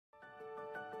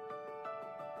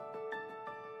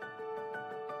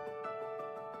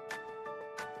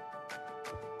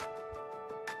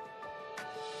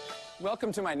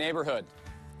Welcome to my neighborhood.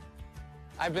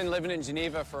 I've been living in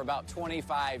Geneva for about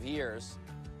 25 years,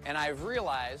 and I've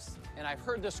realized, and I've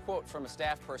heard this quote from a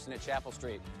staff person at Chapel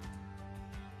Street,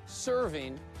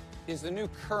 serving is the new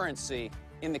currency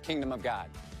in the kingdom of God.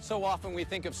 So often we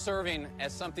think of serving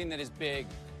as something that is big.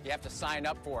 You have to sign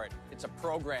up for it. It's a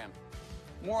program.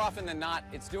 More often than not,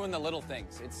 it's doing the little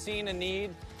things. It's seeing a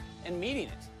need and meeting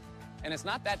it. And it's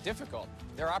not that difficult.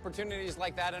 There are opportunities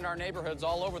like that in our neighborhoods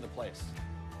all over the place.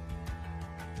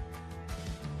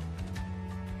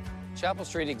 Chapel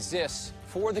Street exists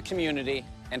for the community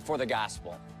and for the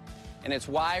gospel. And it's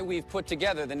why we've put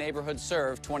together the Neighborhood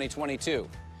Serve 2022.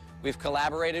 We've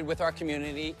collaborated with our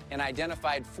community and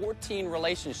identified 14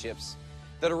 relationships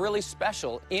that are really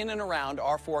special in and around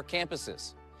our 4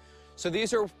 campuses. So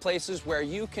these are places where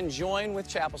you can join with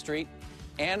Chapel Street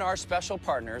and our special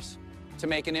partners to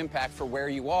make an impact for where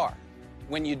you are.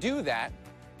 When you do that,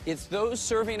 it's those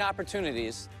serving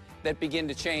opportunities that begin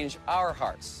to change our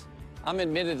hearts. I'm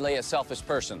admittedly a selfish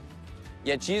person,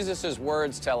 yet Jesus'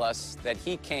 words tell us that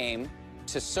he came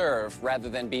to serve rather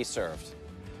than be served.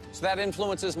 So that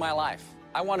influences my life.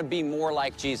 I want to be more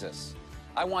like Jesus.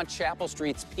 I want Chapel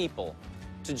Street's people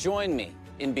to join me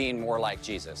in being more like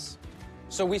Jesus.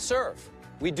 So we serve.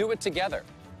 We do it together.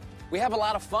 We have a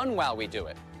lot of fun while we do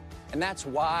it. And that's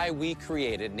why we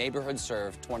created Neighborhood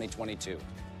Serve 2022,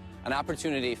 an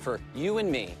opportunity for you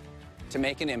and me to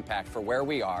make an impact for where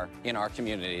we are in our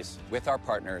communities, with our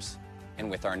partners, and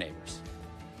with our neighbors.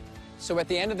 So at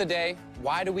the end of the day,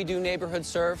 why do we do Neighborhood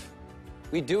Serve?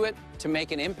 We do it to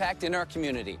make an impact in our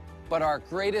community, but our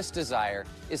greatest desire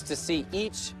is to see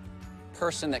each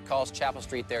person that calls Chapel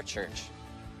Street their church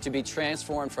to be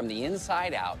transformed from the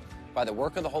inside out by the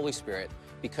work of the Holy Spirit,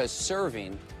 because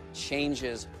serving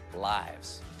changes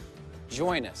lives.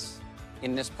 Join us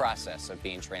in this process of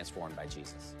being transformed by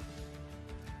Jesus.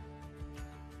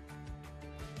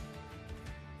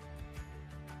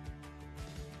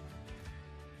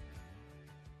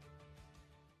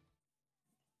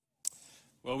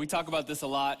 Well, we talk about this a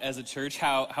lot as a church,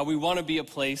 how we want to be a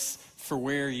place for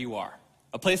where you are.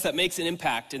 A place that makes an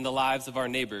impact in the lives of our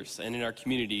neighbors and in our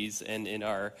communities and in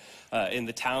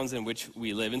the towns in which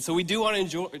we live. And so we do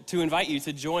want to invite you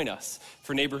to join us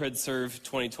for Neighborhood Serve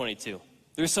 2022.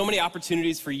 There's so many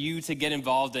opportunities for you to get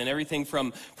involved in, everything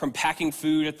from packing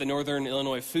food at the Northern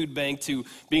Illinois Food Bank to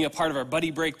being a part of our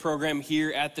Buddy Break program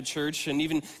here at the church, and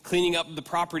even cleaning up the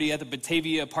property at the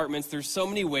Batavia Apartments. There's so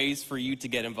many ways for you to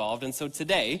get involved. And so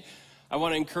today, I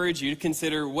want to encourage you to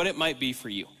consider what it might be for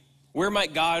you. Where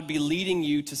might God be leading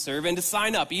you to serve, and to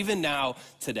sign up even now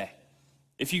today?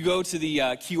 If you go to the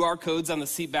QR codes on the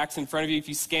seat backs in front of you, if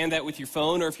you scan that with your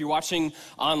phone, or if you're watching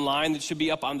online, that should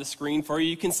be up on the screen for you,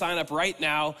 you can sign up right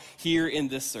now here in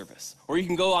this service. Or you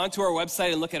can go onto our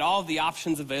website and look at all of the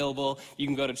options available. You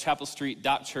can go to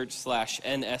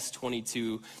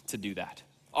chapelstreet.church/NS22 to do that.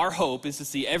 Our hope is to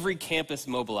see every campus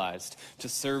mobilized to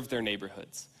serve their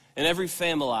neighborhoods, and every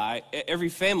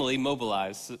family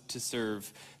mobilized to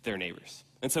serve their neighbors.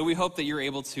 And so we hope that you're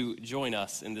able to join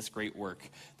us in this great work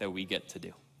that we get to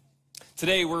do.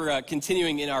 Today, we're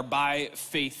continuing in our By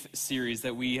Faith series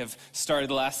that we have started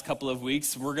the last couple of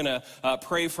weeks. We're going to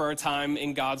pray for our time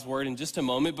in God's Word in just a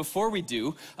moment. Before we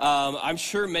do, I'm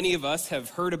sure many of us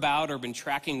have heard about or been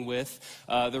tracking with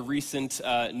the recent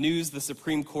news, the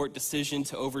Supreme Court decision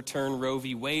to overturn Roe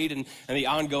v. Wade, and the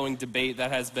ongoing debate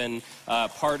that has been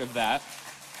part of that.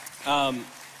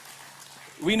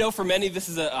 We know for many this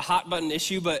is a hot-button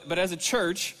issue, but as a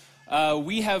church,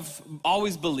 we have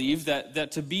always believed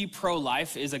that to be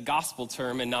pro-life is a gospel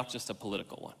term and not just a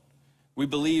political one. We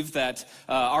believe that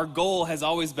our goal has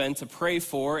always been to pray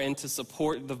for and to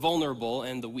support the vulnerable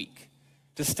and the weak,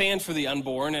 to stand for the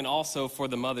unborn and also for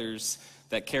the mothers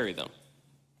that carry them.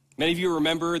 Many of you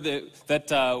remember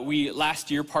that we last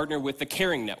year partnered with the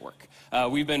Caring Network.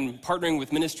 We've been partnering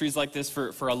with ministries like this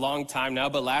for a long time now,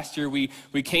 but last year we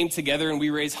came together and we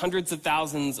raised hundreds of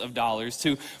thousands of dollars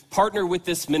to partner with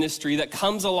this ministry that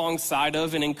comes alongside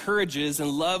of and encourages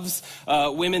and loves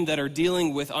women that are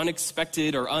dealing with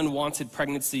unexpected or unwanted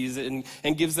pregnancies, and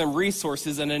gives them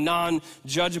resources and a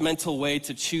non-judgmental way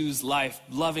to choose life,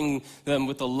 loving them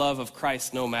with the love of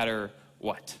Christ no matter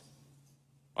what.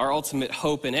 Our ultimate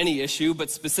hope in any issue, but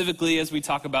specifically as we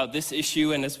talk about this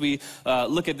issue and as we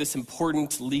look at this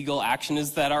important legal action,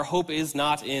 is that our hope is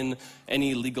not in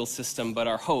any legal system, but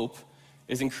our hope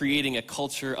is in creating a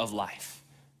culture of life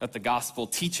that the gospel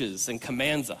teaches and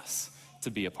commands us to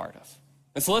be a part of.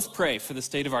 And so let's pray for the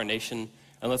state of our nation,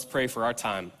 and let's pray for our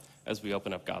time as we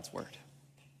open up God's Word.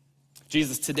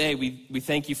 Jesus, today we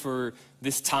thank you for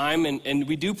this time, and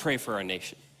we do pray for our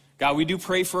nation. God, we do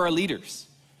pray for our leaders.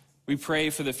 We pray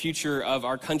for the future of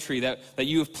our country that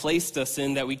you have placed us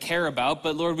in, that we care about.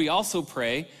 But Lord, we also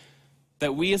pray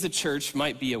that we as a church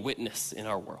might be a witness in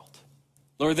our world.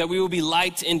 Lord, that we will be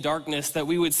light in darkness, that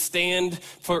we would stand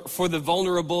for the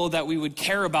vulnerable, that we would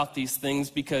care about these things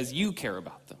because you care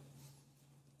about them.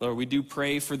 Lord, we do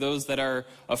pray for those that are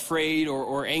afraid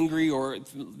or angry or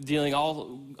dealing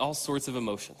all sorts of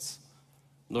emotions.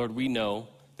 Lord, we know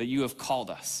that you have called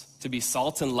us to be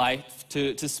salt and light,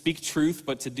 to speak truth,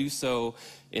 but to do so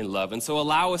in love. And so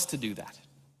allow us to do that.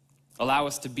 Allow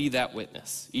us to be that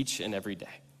witness each and every day.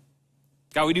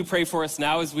 God, we do pray for us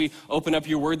now as we open up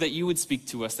your word that you would speak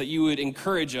to us, that you would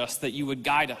encourage us, that you would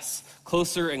guide us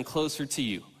closer and closer to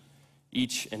you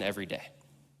each and every day.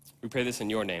 We pray this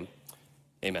in your name.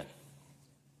 Amen.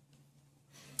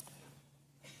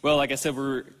 Well, like I said,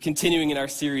 we're continuing in our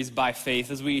series By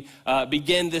Faith. As we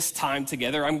begin this time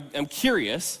together, I'm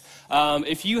curious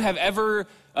if you have ever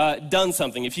done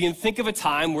something, if you can think of a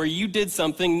time where you did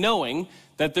something knowing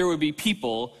that there would be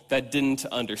people that didn't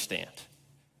understand.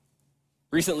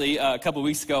 Recently, a couple of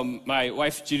weeks ago, my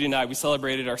wife, Judy, and I, we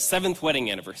celebrated our 7th wedding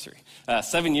anniversary.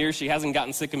 7 years. She hasn't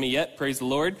gotten sick of me yet. Praise the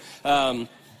Lord.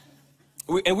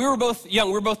 And we were both young.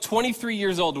 We were both 23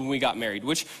 years old when we got married,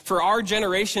 which for our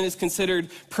generation is considered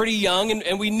pretty young.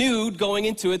 And we knew going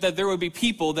into it that there would be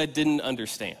people that didn't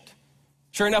understand.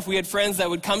 Sure enough, we had friends that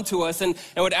would come to us and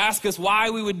would ask us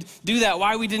why we would do that,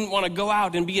 why we didn't want to go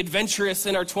out and be adventurous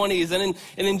in our 20s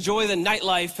and enjoy the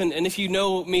nightlife. And if you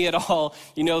know me at all,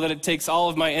 you know that it takes all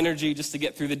of my energy just to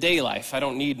get through the day life. I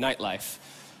don't need nightlife.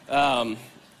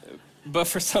 But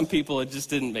for some people, it just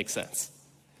didn't make sense.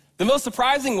 The most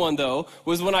surprising one, though,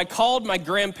 was when I called my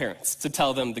grandparents to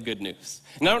tell them the good news.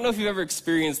 And I don't know if you've ever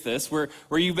experienced this, where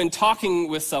you've been talking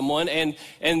with someone and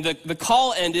the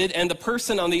call ended and the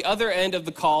person on the other end of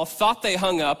the call thought they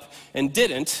hung up and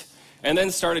didn't, and then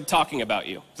started talking about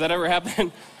you. Does that ever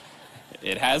happen?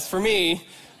 It has for me.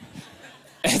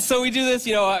 And so we do this,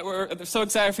 we're so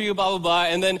excited for you, blah, blah, blah.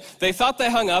 And then they thought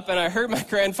they hung up, and I heard my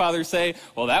grandfather say,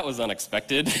 well, that was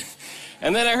unexpected.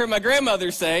 And then I heard my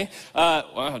grandmother say,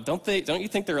 wow, don't you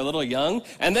think they're a little young?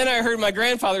 And then I heard my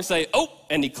grandfather say, oh,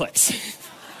 and he clicks.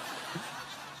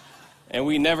 And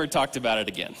we never talked about it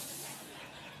again.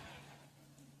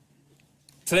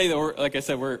 Today, though, like I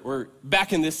said, we're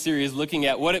back in this series looking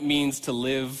at what it means to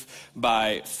live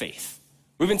by faith.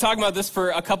 We've been talking about this for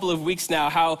a couple of weeks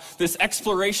now, how this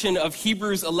exploration of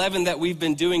Hebrews 11 that we've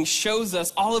been doing shows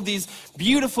us all of these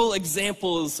beautiful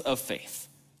examples of faith.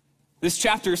 This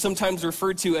chapter, sometimes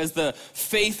referred to as the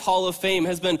Faith Hall of Fame,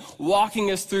 has been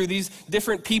walking us through these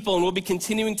different people, and we'll be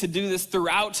continuing to do this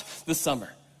throughout the summer.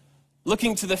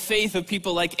 Looking to the faith of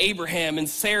people like Abraham and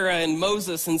Sarah and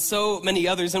Moses and so many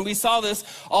others. And we saw this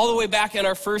all the way back in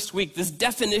our first week, this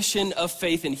definition of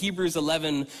faith in Hebrews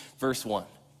 11, verse 1.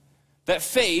 That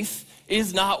faith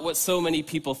is not what so many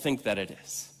people think that it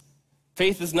is.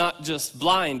 Faith is not just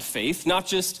blind faith, not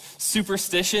just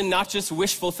superstition, not just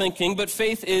wishful thinking, but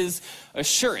faith is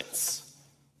assurance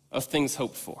of things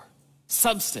hoped for,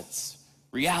 substance,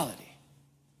 reality.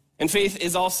 And faith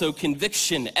is also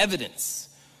conviction, evidence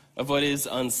of what is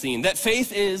unseen. That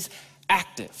faith is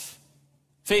active.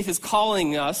 Faith is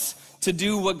calling us to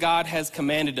do what God has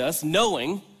commanded us,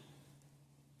 knowing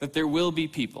that there will be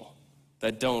people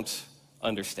that don't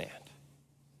understand.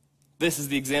 This is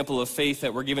the example of faith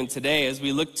that we're given today as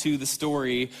we look to the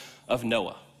story of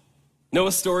Noah.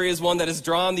 Noah's story is one that has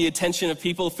drawn the attention of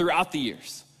people throughout the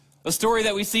years. A story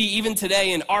that we see even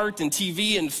today in art and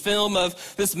TV and film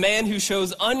of this man who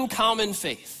shows uncommon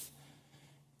faith,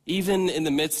 even in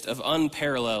the midst of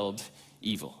unparalleled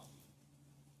evil.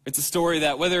 It's a story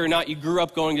that whether or not you grew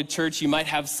up going to church, you might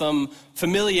have some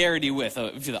familiarity with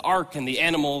the ark and the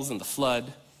animals and the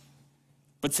flood.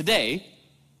 But today,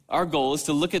 our goal is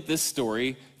to look at this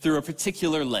story through a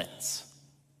particular lens,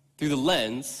 through the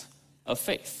lens of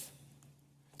faith.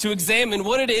 To examine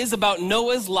what it is about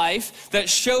Noah's life that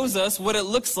shows us what it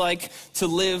looks like to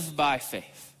live by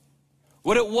faith.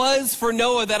 What it was for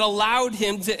Noah that allowed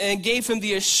him to and gave him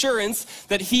the assurance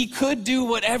that he could do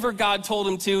whatever God told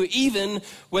him to, even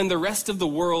when the rest of the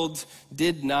world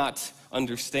did not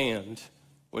understand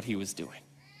what he was doing.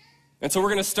 And so we're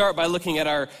going to start by looking at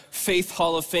our Faith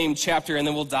Hall of Fame chapter, and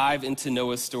then we'll dive into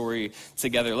Noah's story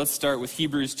together. Let's start with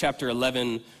Hebrews chapter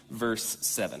 11, verse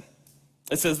 7.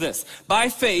 It says this: by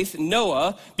faith,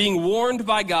 Noah, being warned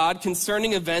by God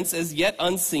concerning events as yet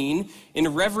unseen,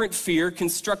 in reverent fear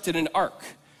constructed an ark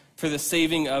for the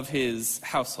saving of his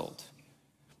household.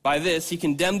 By this, he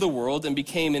condemned the world and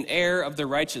became an heir of the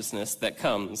righteousness that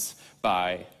comes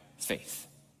by faith.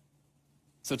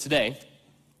 So today,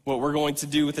 what we're going to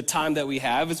do with the time that we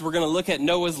have is we're going to look at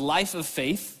Noah's life of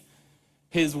faith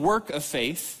his work of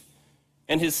faith,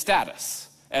 and his status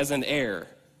as an heir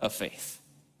of faith.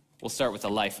 We'll start with a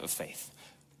life of faith.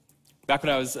 Back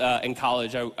when I was in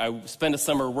college, I spent a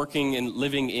summer working and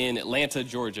living in Atlanta,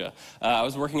 Georgia. I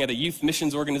was working at a youth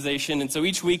missions organization, and so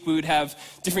each week we would have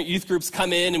different youth groups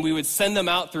come in, and we would send them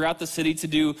out throughout the city to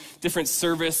do different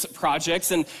service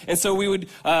projects. And so we would,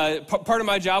 part of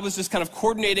my job was just kind of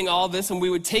coordinating all of this, and we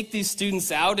would take these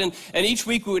students out, and each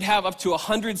week we would have up to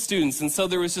 100 students. And so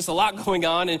there was just a lot going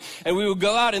on, and we would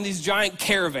go out in these giant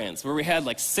caravans where we had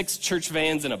like 6 church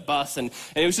vans and a bus, and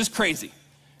it was just crazy.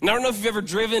 And I don't know if you've ever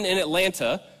driven in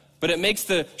Atlanta, but it makes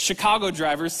the Chicago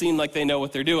drivers seem like they know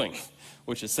what they're doing,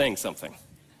 which is saying something.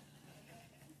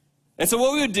 And so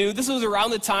what we would do, this was around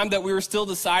the time that we were still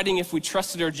deciding if we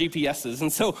trusted our GPSs.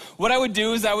 And so what I would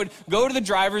do is I would go to the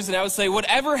drivers and I would say,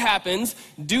 whatever happens,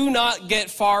 do not get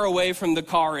far away from the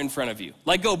car in front of you.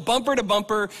 Like go bumper to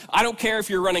bumper. I don't care if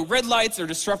you're running red lights or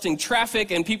disrupting traffic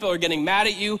and people are getting mad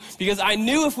at you, because I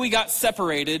knew if we got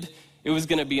separated, it was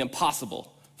going to be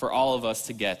impossible for all of us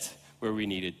to get where we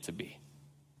needed to be.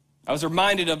 I was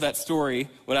reminded of that story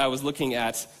when I was looking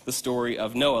at the story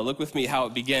of Noah. Look with me how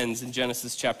it begins in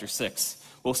Genesis chapter 6.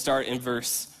 We'll start in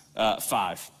verse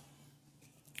 5.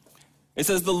 It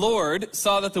says, "The Lord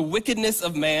saw that the wickedness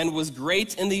of man was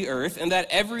great in the earth, and that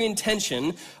every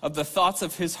intention of the thoughts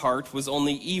of his heart was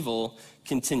only evil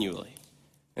continually.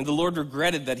 And the Lord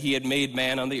regretted that he had made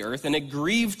man on the earth, and it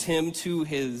grieved him to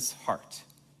his heart.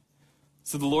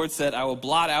 So the Lord said, I will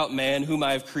blot out man whom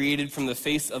I have created from the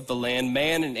face of the land,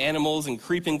 man and animals and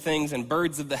creeping things and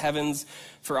birds of the heavens,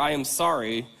 for I am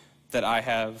sorry that I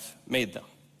have made them.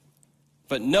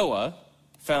 But Noah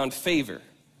found favor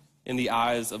in the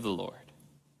eyes of the Lord."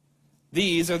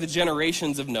 These are the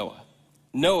generations of Noah.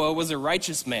 Noah was a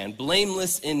righteous man,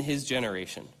 blameless in his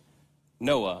generation.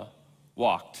 Noah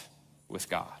walked with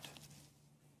God.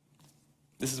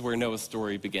 This is where Noah's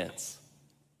story begins.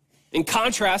 In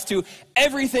contrast to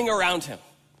everything around him,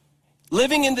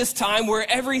 living in this time where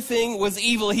everything was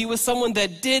evil, he was someone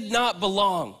that did not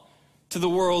belong to the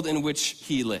world in which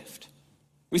he lived.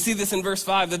 We see this in verse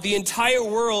 5, that the entire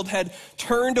world had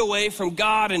turned away from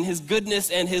God and his goodness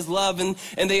and his love, and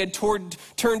they had turned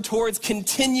towards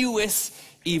continuous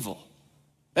evil.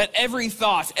 That every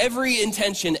thought, every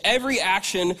intention, every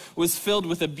action was filled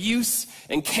with abuse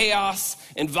and chaos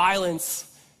and violence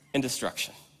and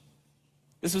destruction.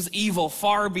 This was evil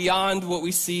far beyond what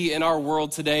we see in our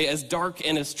world today, as dark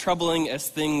and as troubling as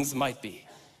things might be.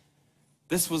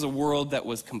 This was a world that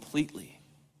was completely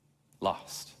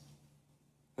lost.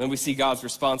 Then we see God's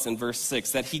response in verse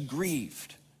 6, that he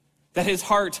grieved, that his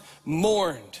heart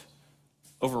mourned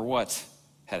over what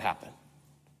had happened.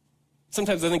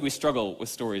 Sometimes I think we struggle with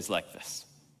stories like this.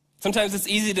 Sometimes it's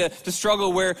easy to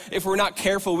struggle where, if we're not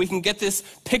careful, we can get this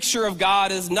picture of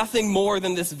God as nothing more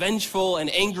than this vengeful and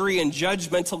angry and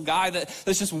judgmental guy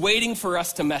that's just waiting for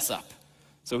us to mess up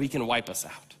so he can wipe us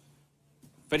out.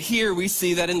 But here we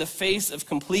see that in the face of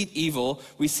complete evil,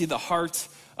 we see the heart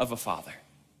of a father,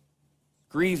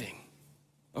 grieving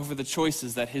over the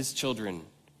choices that his children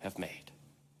have made.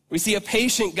 We see a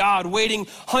patient God waiting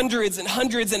hundreds and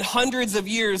hundreds and hundreds of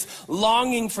years,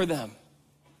 longing for them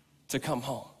to come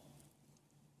home.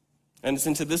 And it's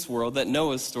into this world that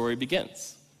Noah's story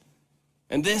begins.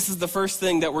 And this is the first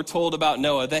thing that we're told about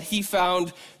Noah, that he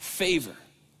found favor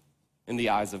in the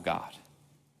eyes of God.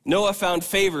 Noah found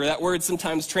favor, that word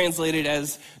sometimes translated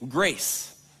as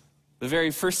grace, the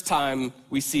very first time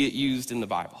we see it used in the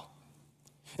Bible.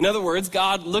 In other words,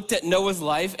 God looked at Noah's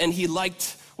life and he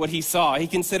liked what he saw. He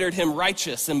considered him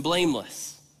righteous and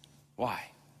blameless. Why?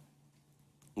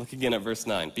 Look again at verse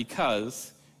 9.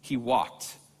 Because he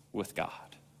walked with God.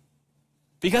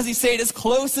 Because he stayed as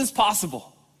close as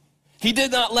possible. He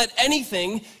did not let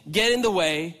anything get in the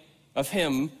way of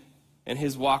him and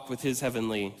his walk with his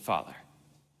heavenly Father.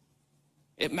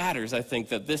 It matters, I think,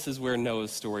 that this is where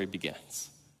Noah's story begins.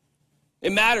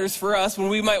 It matters for us when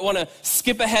we might want to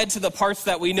skip ahead to the parts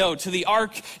that we know, to the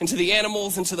ark and to the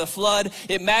animals and to the flood.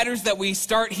 It matters that we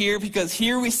start here, because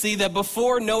here we see that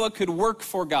before Noah could work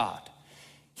for God,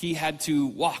 he had to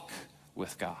walk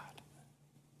with God.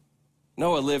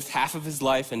 Noah lived half of his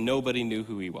life and nobody knew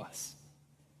who he was.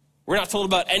 We're not told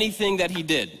about anything that he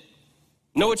did.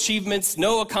 No achievements,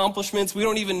 no accomplishments. We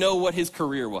don't even know what his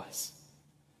career was.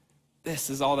 This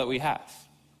is all that we have.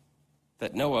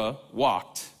 That Noah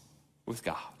walked with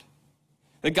God.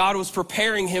 That God was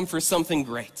preparing him for something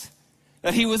great.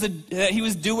 That he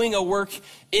was doing a work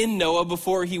in Noah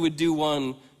before he would do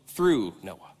one through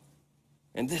Noah.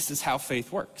 And this is how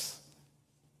faith works.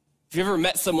 Have you ever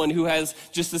met someone who has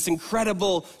just this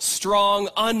incredible, strong,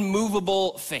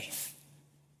 unmovable faith?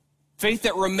 Faith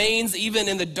that remains even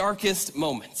in the darkest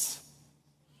moments.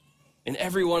 In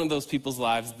every one of those people's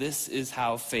lives, this is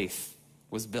how faith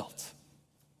was built.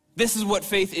 This is what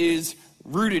faith is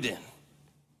rooted in.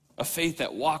 A faith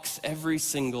that walks every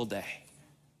single day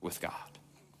with God.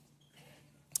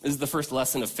 This is the first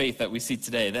lesson of faith that we see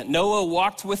today, that Noah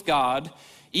walked with God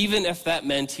even if that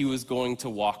meant he was going to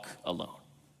walk alone.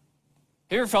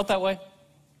 Have you ever felt that way?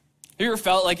 Have you ever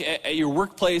felt like at your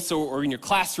workplace or in your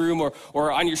classroom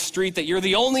or on your street that you're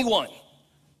the only one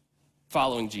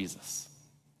following Jesus?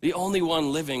 The only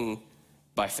one living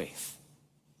by faith?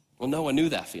 Well, Noah knew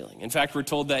that feeling. In fact, we're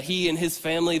told that he and his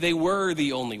family, they were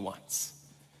the only ones.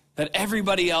 That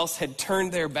everybody else had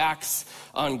turned their backs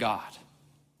on God.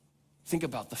 Think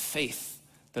about the faith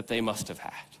that they must have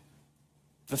had.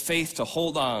 The faith to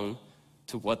hold on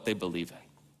to what they believe in.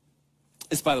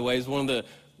 This, by the way, is one of the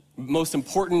most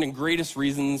important and greatest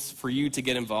reasons for you to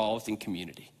get involved in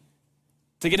community.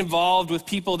 To get involved with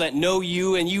people that know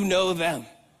you and you know them.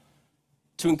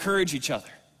 To encourage each other.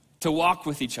 To walk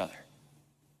with each other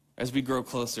as we grow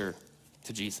closer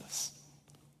to Jesus.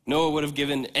 Noah would have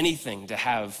given anything to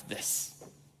have this.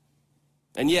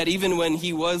 And yet, even when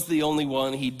he was the only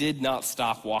one, he did not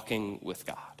stop walking with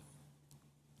God.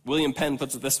 William Penn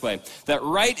puts it this way, that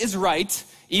right is right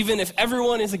even if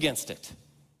everyone is against it,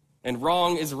 and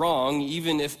wrong is wrong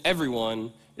even if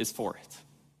everyone is for it.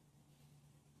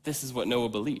 This is what Noah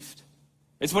believed.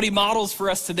 It's what he models for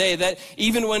us today, that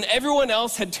even when everyone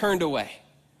else had turned away,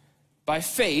 by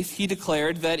faith, he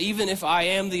declared that even if I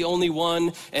am the only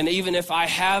one, and even if I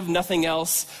have nothing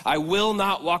else, I will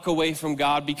not walk away from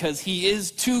God because he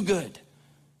is too good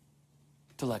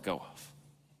to let go of.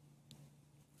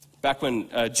 Back when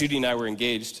Judy and I were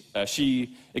engaged,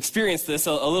 she experienced this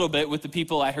a little bit with the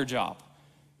people at her job.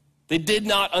 They did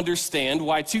not understand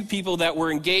why two people that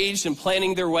were engaged and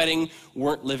planning their wedding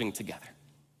weren't living together.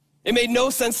 It made no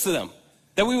sense to them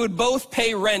that we would both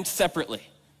pay rent separately.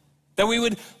 That we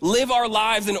would live our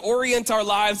lives and orient our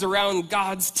lives around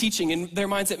God's teaching. In their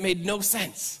minds, it made no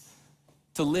sense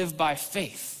to live by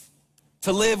faith.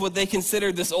 To live what they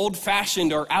considered this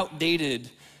old-fashioned or outdated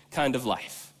kind of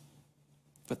life.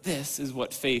 But this is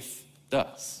what faith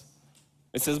does.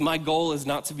 It says, my goal is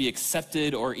not to be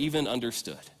accepted or even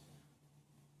understood.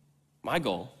 My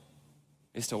goal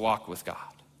is to walk with God.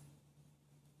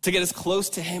 To get as close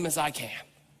to him as I can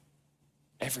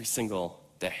every single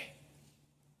day.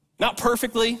 Not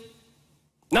perfectly,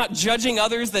 not judging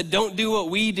others that don't do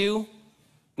what we do,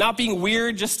 not being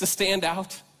weird just to stand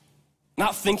out,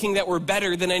 not thinking that we're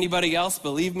better than anybody else.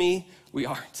 Believe me, we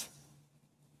aren't.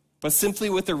 But simply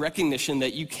with the recognition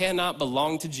that you cannot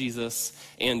belong to Jesus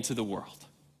and to the world.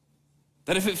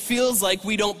 That if it feels like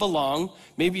we don't belong,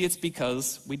 maybe it's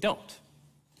because we don't.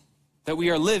 That we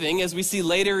are living, as we see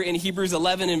later in Hebrews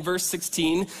 11 and verse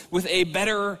 16, with a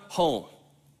better home.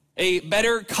 A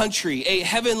better country, a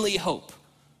heavenly hope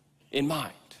in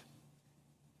mind.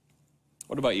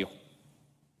 What about you?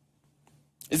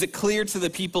 Is it clear to the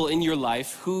people in your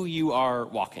life who you are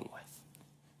walking with?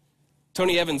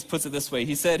 Tony Evans puts it this way.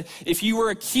 He said, if you were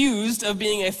accused of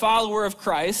being a follower of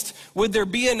Christ, would there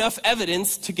be enough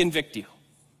evidence to convict you?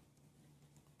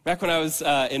 Back when I was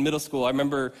in middle school, I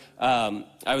remember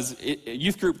I was a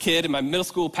youth group kid, and my middle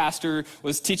school pastor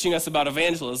was teaching us about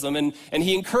evangelism, and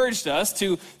he encouraged us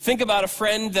to think about a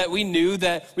friend that we knew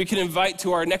that we could invite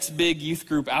to our next big youth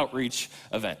group outreach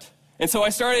event. And so I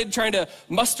started trying to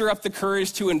muster up the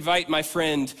courage to invite my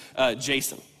friend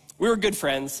Jason. We were good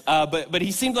friends, but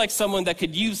he seemed like someone that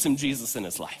could use some Jesus in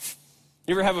his life.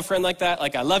 You ever have a friend like that?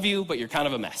 Like, I love you, but you're kind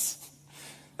of a mess.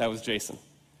 That was Jason.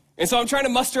 And so I'm trying to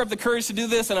muster up the courage to do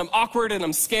this, and I'm awkward, and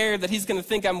I'm scared that he's going to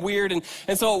think I'm weird.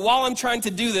 And so while I'm trying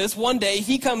to do this, one day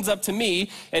he comes up to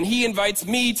me, and he invites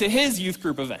me to his youth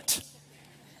group event.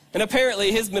 And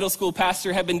apparently his middle school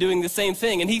pastor had been doing the same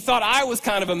thing, and he thought I was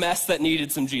kind of a mess that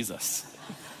needed some Jesus.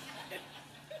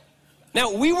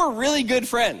 Now, we were really good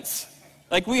friends.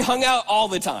 Like, we hung out all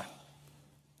the time.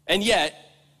 And yet,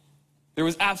 there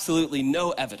was absolutely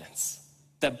no evidence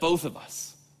that both of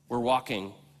us were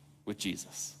walking with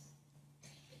Jesus.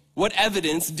 What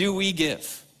evidence do we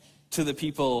give to the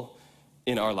people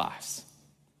in our lives?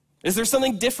 Is there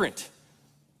something different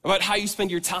about how you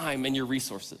spend your time and your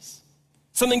resources?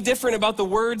 Something different about the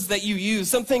words that you use?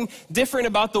 Something different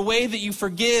about the way that you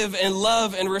forgive and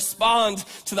love and respond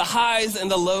to the highs and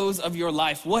the lows of your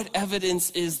life? What evidence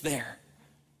is there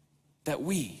that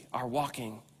we are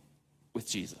walking with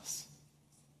Jesus?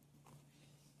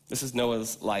 This is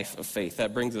Noah's life of faith.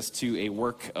 That brings us to a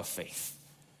work of faith.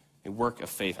 A work of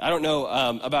faith. I don't know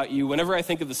about you. Whenever I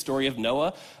think of the story of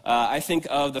Noah, I think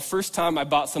of the first time I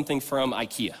bought something from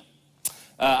IKEA.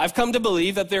 I've come to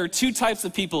believe that there are two types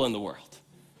of people in the world.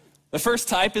 The first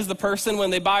type is the person when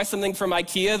they buy something from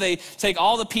IKEA, they take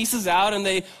all the pieces out and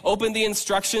they open the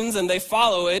instructions and they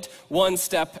follow it one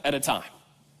step at a time.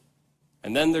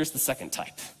 And then there's the second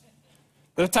type.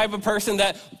 The type of person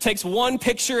that takes one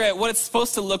picture at what it's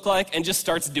supposed to look like and just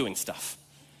starts doing stuff.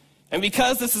 And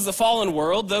because this is a fallen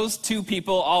world, those two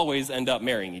people always end up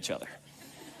marrying each other.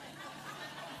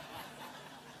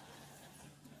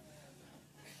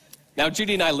 Now,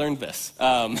 Judy and I learned this.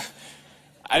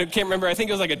 I can't remember, I think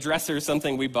it was like a dress or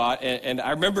something we bought, and I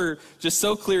remember just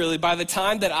so clearly, by the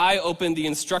time that I opened the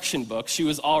instruction book, she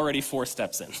was already 4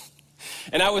 steps in.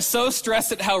 And I was so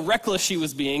stressed at how reckless she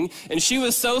was being, and she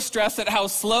was so stressed at how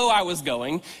slow I was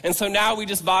going, and so now we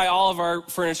just buy all of our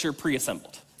furniture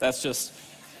pre-assembled. That's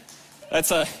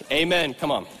a amen,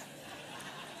 come on.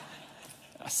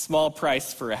 A small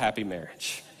price for a happy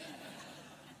marriage.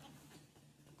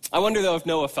 I wonder, though, if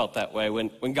Noah felt that way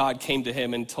when God came to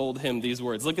him and told him these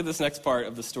words. Look at this next part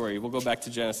of the story. We'll go back to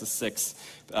Genesis 6,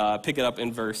 pick it up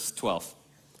in verse 12.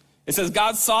 It says,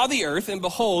 God saw the earth, and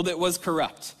behold, it was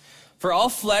corrupt, for all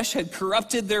flesh had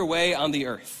corrupted their way on the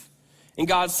earth. And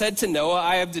God said to Noah,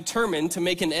 I have determined to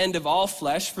make an end of all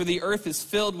flesh, for the earth is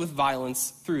filled with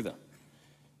violence through them.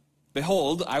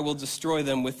 Behold, I will destroy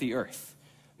them with the earth.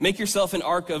 Make yourself an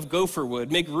ark of gopher wood,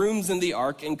 make rooms in the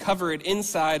ark, and cover it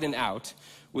inside and out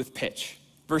with pitch.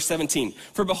 Verse 17,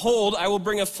 for behold, I will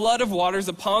bring a flood of waters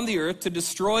upon the earth to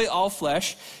destroy all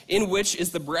flesh, in which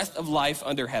is the breath of life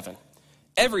under heaven.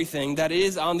 Everything that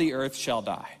is on the earth shall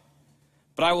die.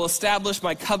 But I will establish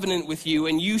my covenant with you,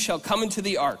 and you shall come into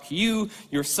the ark, you,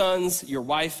 your sons, your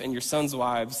wife, and your sons'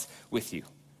 wives with you.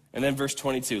 And then verse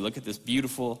 22, look at this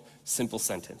beautiful, simple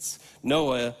sentence.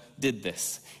 Noah did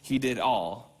this. He did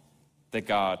all that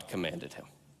God commanded him.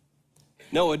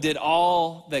 Noah did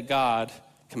all that God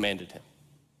commanded him.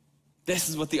 This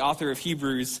is what the author of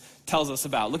Hebrews tells us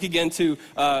about. Look again to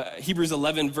Hebrews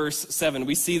 11, verse 7.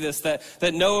 We see this,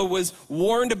 that Noah was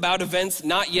warned about events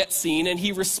not yet seen, and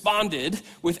he responded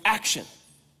with action,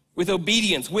 with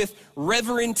obedience, with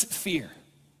reverent fear.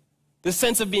 The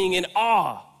sense of being in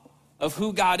awe of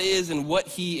who God is and what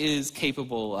he is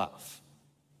capable of.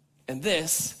 And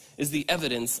this is the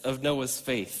evidence of Noah's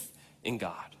faith in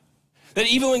God. That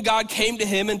even when God came to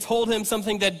him and told him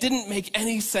something that didn't make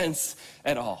any sense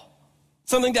at all,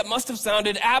 something that must have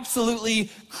sounded absolutely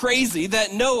crazy,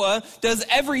 that Noah does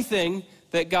everything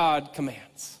that God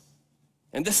commands.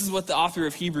 And this is what the author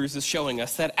of Hebrews is showing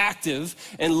us, that active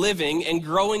and living and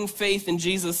growing faith in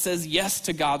Jesus says yes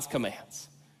to God's commands,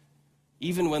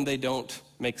 even when they don't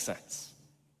make sense,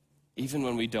 even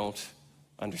when we don't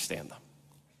understand them.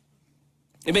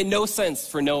 It made no sense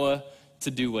for Noah to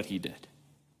do what he did.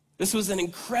 This was an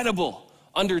incredible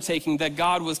undertaking that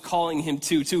God was calling him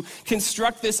to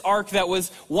construct this ark that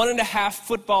was 1.5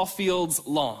 football fields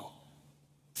long,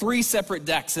 3 separate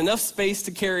decks, enough space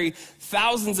to carry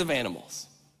thousands of animals.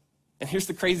 And here's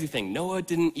the crazy thing, Noah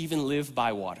didn't even live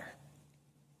by water.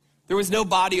 There was no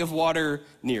body of water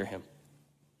near him.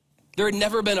 There had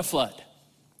never been a flood.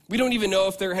 We don't even know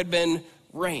if there had been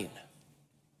rain.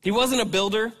 He wasn't a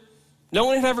builder. No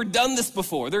one had ever done this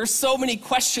before. There are so many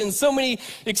questions, so many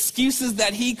excuses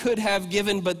that he could have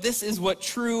given, but this is what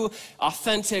true,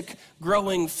 authentic,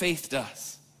 growing faith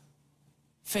does.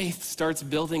 Faith starts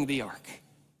building the ark,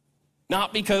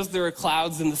 not because there are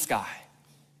clouds in the sky,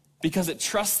 because it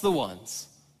trusts the ones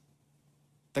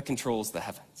that controls the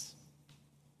heavens.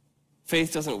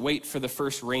 Faith doesn't wait for the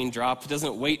first raindrop,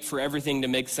 doesn't wait for everything to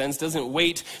make sense, doesn't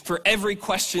wait for every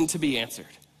question to be answered.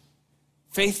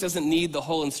 Faith doesn't need the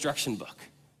whole instruction book.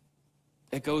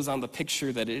 It goes on the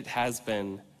picture that it has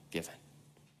been given.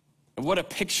 And what a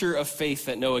picture of faith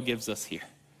that Noah gives us here.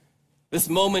 This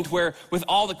moment where, with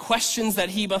all the questions that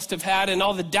he must have had and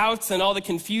all the doubts and all the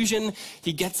confusion,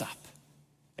 he gets up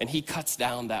and he cuts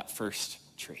down that first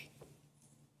tree.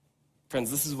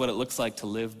 Friends, this is what it looks like to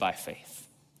live by faith.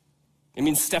 It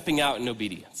means stepping out in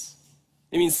obedience.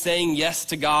 It means saying yes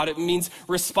to God. It means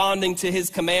responding to his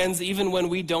commands even when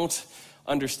we don't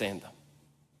understand them.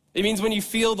 It means when you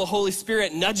feel the Holy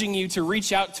Spirit nudging you to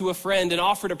reach out to a friend and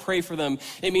offer to pray for them,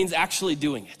 it means actually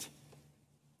doing it,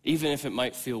 even if it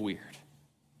might feel weird.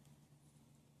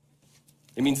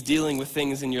 It means dealing with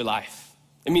things in your life.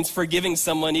 It means forgiving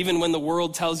someone even when the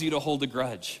world tells you to hold a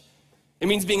grudge. It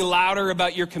means being louder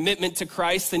about your commitment to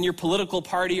Christ than your political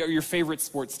party or your favorite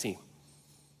sports team.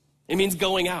 It means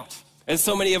going out, as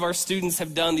so many of our students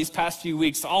have done these past few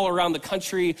weeks, all around the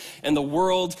country and the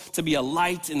world, to be a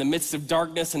light in the midst of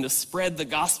darkness and to spread the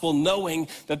gospel, knowing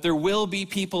that there will be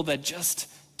people that just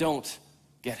don't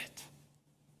get it.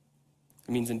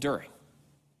 It means enduring,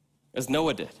 as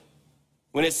Noah did.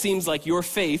 when it seems like your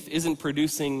faith isn't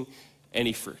producing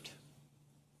any fruit.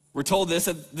 We're told this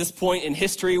at this point in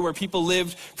history where people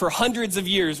lived for hundreds of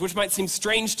years, which might seem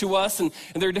strange to us, and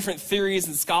there are different theories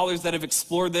and scholars that have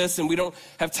explored this, and we don't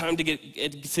have time to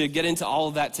get into all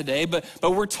of that today, but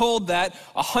we're told that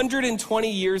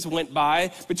 120 years went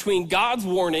by between God's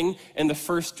warning and the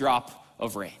first drop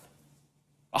of rain.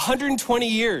 120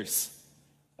 years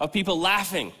of people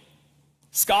laughing,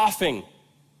 scoffing,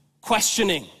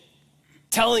 questioning,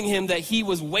 telling him that he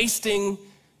was wasting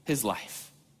his life.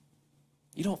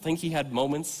 You don't think he had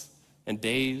moments and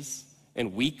days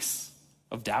and weeks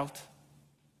of doubt?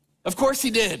 Of course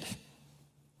he did.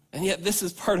 And yet this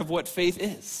is part of what faith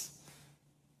is.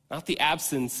 Not the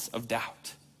absence of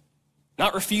doubt.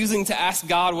 Not refusing to ask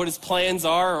God what his plans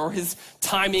are or his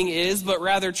timing is, but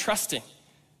rather trusting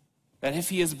that if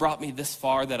he has brought me this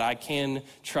far, that I can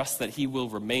trust that he will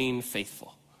remain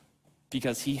faithful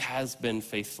because he has been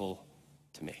faithful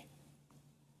to me.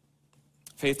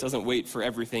 Faith doesn't wait for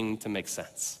everything to make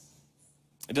sense.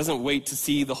 It doesn't wait to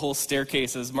see the whole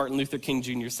staircase, as Martin Luther King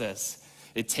Jr. says.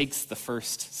 It takes the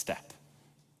first step.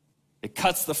 It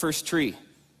cuts the first tree.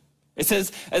 It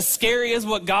says, as scary as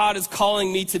what God is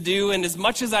calling me to do, and as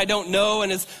much as I don't know,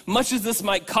 and as much as this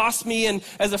might cost me, and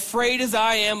as afraid as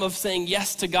I am of saying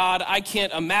yes to God, I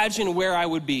can't imagine where I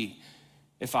would be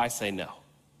if I say no.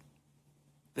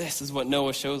 This is what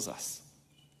Noah shows us.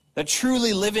 That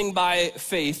truly living by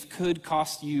faith could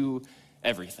cost you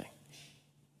everything.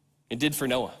 It did for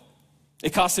Noah.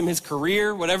 It cost him his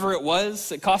career, whatever it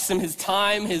was. It cost him his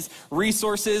time, his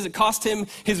resources. It cost him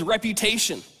his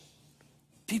reputation.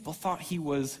 People thought he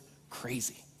was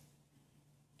crazy.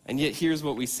 And yet here's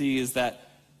what we see is that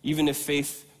even if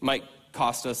faith might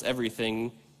cost us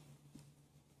everything,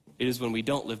 it is when we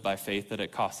don't live by faith that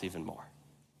it costs even more.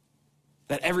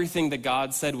 That everything that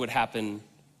God said would happen,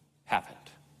 happened.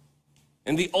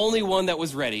 And the only one that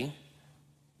was ready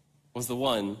was the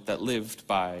one that lived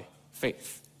by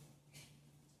faith.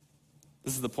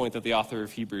 This is the point that the author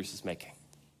of Hebrews is making.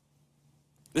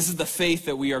 This is the faith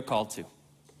that we are called to.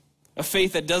 A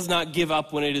faith that does not give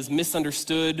up when it is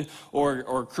misunderstood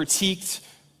or critiqued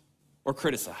or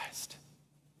criticized.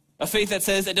 A faith that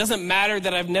says, it doesn't matter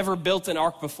that I've never built an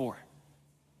ark before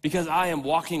because I am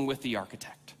walking with the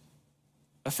architect.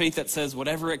 A faith that says,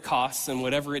 whatever it costs and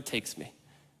whatever it takes me,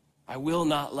 I will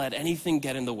not let anything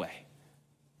get in the way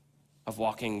of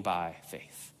walking by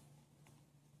faith.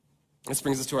 This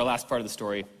brings us to our last part of the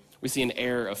story. We see an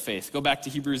heir of faith. Go back to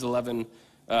Hebrews 11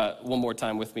 one more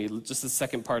time with me, just the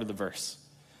second part of the verse.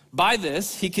 By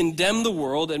this, he condemned the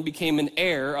world and became an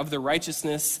heir of the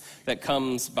righteousness that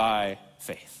comes by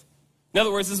faith. In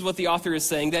other words, this is what the author is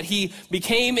saying, that he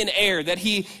became an heir, that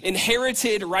he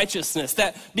inherited righteousness,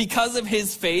 that because of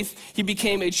his faith, he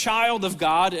became a child of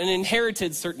God and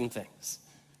inherited certain things.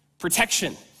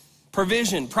 Protection,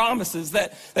 provision, promises,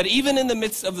 that even in the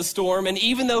midst of the storm, and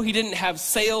even though he didn't have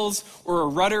sails or a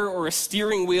rudder or a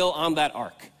steering wheel on that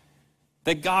ark,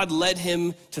 that God led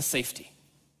him to safety,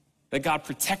 that God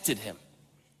protected him,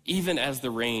 even as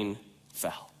the rain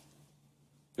fell.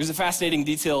 There's a fascinating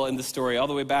detail in the story, all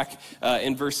the way back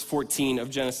in verse 14 of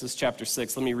Genesis chapter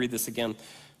 6. Let me read this again.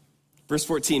 Verse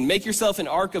 14, make yourself an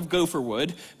ark of gopher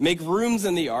wood, make rooms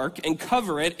in the ark, and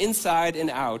cover it inside and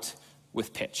out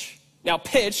with pitch. Now,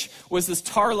 pitch was this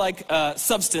tar-like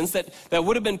substance that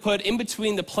would have been put in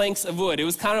between the planks of wood. It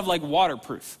was kind of like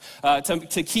waterproof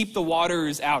to keep the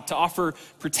waters out, to offer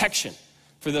protection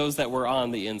for those that were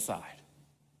on the inside.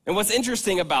 And what's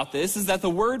interesting about this is that the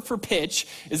word for pitch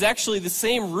is actually the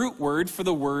same root word for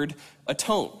the word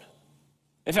atone.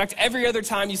 In fact, every other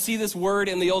time you see this word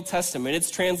in the Old Testament, it's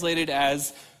translated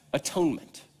as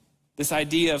atonement. This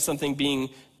idea of something being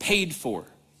paid for,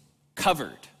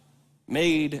 covered,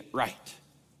 made right.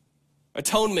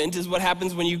 Atonement is what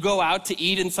happens when you go out to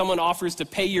eat and someone offers to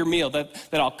pay your meal, that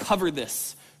I'll cover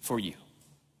this for you.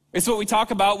 It's what we talk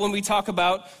about when we talk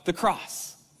about the cross.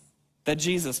 That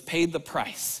Jesus paid the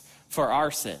price for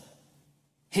our sin,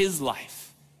 his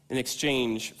life, in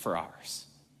exchange for ours.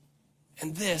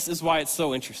 And this is why it's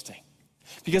so interesting.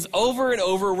 Because over and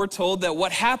over we're told that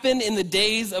what happened in the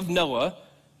days of Noah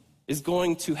is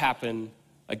going to happen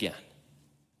again.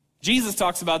 Jesus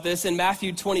talks about this in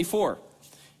Matthew 24.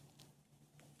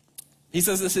 He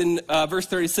says this in verse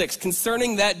 36,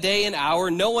 concerning that day and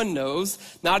hour no one knows,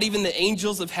 not even the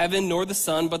angels of heaven nor the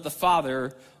Son, but the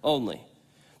Father only.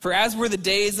 For as were the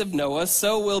days of Noah,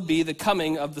 so will be the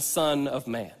coming of the Son of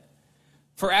Man.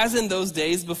 For as in those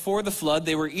days before the flood,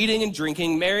 they were eating and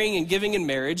drinking, marrying and giving in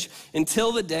marriage,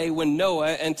 until the day when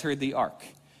Noah entered the ark.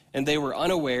 And they were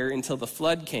unaware until the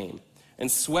flood came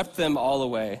and swept them all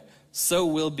away. So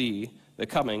will be the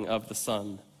coming of the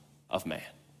Son of Man.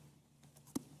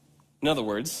 In other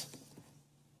words,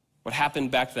 what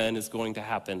happened back then is going to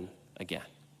happen again.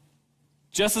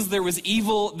 Just as there was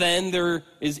evil then, there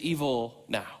is evil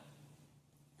now.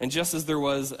 And just as there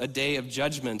was a day of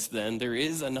judgment then, there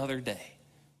is another day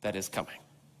that is coming.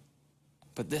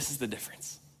 But this is the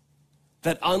difference.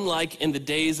 That unlike in the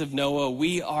days of Noah,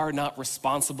 we are not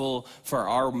responsible for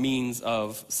our means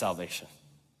of salvation.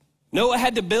 Noah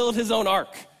had to build his own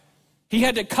ark. He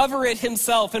had to cover it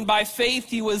himself, and by faith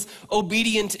he was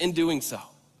obedient in doing so.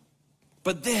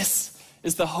 But this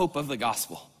is the hope of the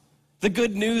gospel. The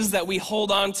good news that we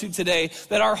hold on to today,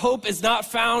 that our hope is not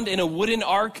found in a wooden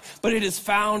ark, but it is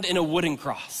found in a wooden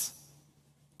cross.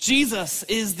 Jesus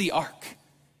is the ark.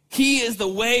 He is the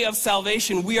way of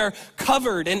salvation. We are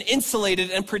covered and insulated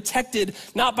and protected,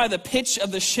 not by the pitch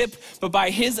of the ship, but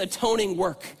by his atoning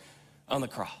work on the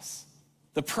cross.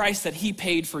 The price that he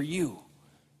paid for you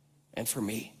and for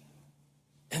me.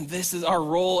 And this is our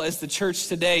role as the church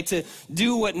today, to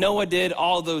do what Noah did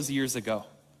all those years ago.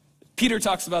 Peter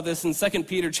talks about this in 2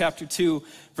 Peter chapter 2,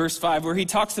 verse 5, where he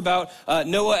talks about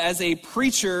Noah as a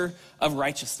preacher of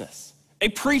righteousness. A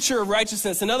preacher of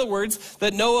righteousness. In other words,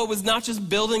 that Noah was not just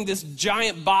building this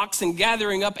giant box and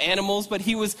gathering up animals, but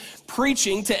he was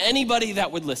preaching to anybody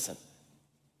that would listen.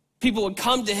 People would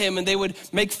come to him and they would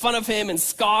make fun of him and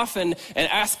scoff and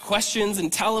ask questions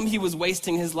and tell him he was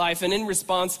wasting his life. And in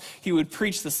response, he would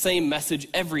preach the same message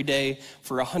every day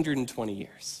for 120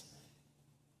 years.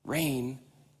 Rain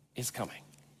is coming.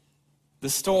 The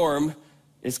storm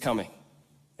is coming.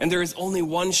 And there is only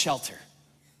one shelter,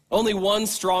 only one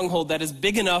stronghold that is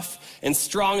big enough and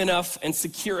strong enough and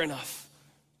secure enough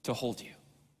to hold you.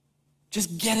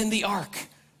 Just get in the ark.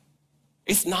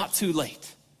 It's not too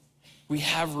late. We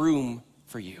have room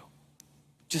for you.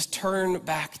 Just turn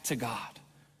back to God.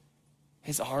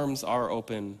 His arms are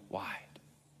open wide.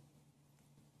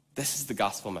 This is the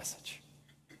gospel message.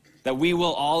 That we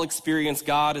will all experience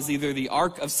God as either the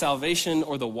ark of salvation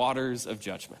or the waters of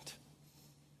judgment.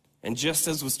 And just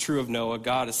as was true of Noah,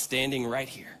 God is standing right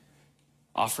here,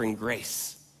 offering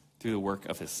grace through the work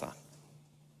of his Son.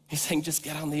 He's saying, just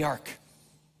get on the ark.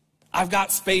 I've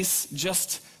got space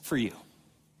just for you.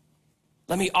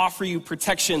 Let me offer you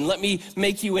protection. Let me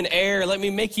make you an heir. Let me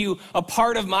make you a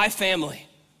part of my family.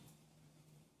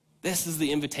 This is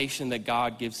the invitation that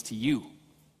God gives to you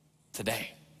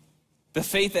today. The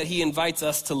faith that he invites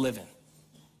us to live in.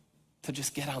 To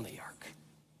just get on the ark.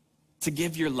 To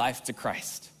give your life to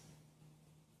Christ.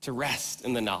 To rest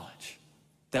in the knowledge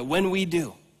that when we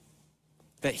do,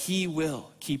 that he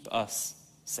will keep us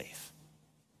safe.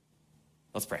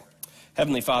 Let's pray.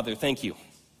 Heavenly Father, thank you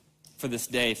for this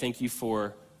day. Thank you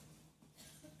for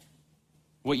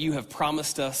what you have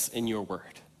promised us in your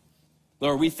word.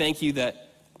 Lord, we thank you that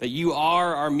you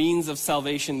are our means of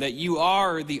salvation, that you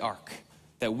are the ark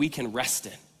that we can rest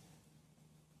in.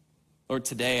 Lord,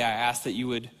 today I ask that you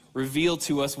would reveal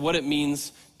to us what it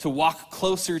means to walk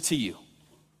closer to you,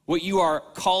 what you are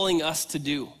calling us to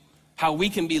do, how we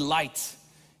can be light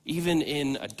even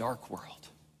in a dark world.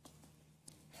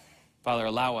 Father,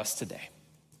 allow us today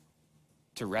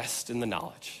to rest in the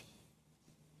knowledge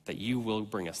that you will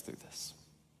bring us through this.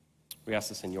 We ask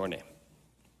this in your name.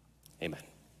 Amen.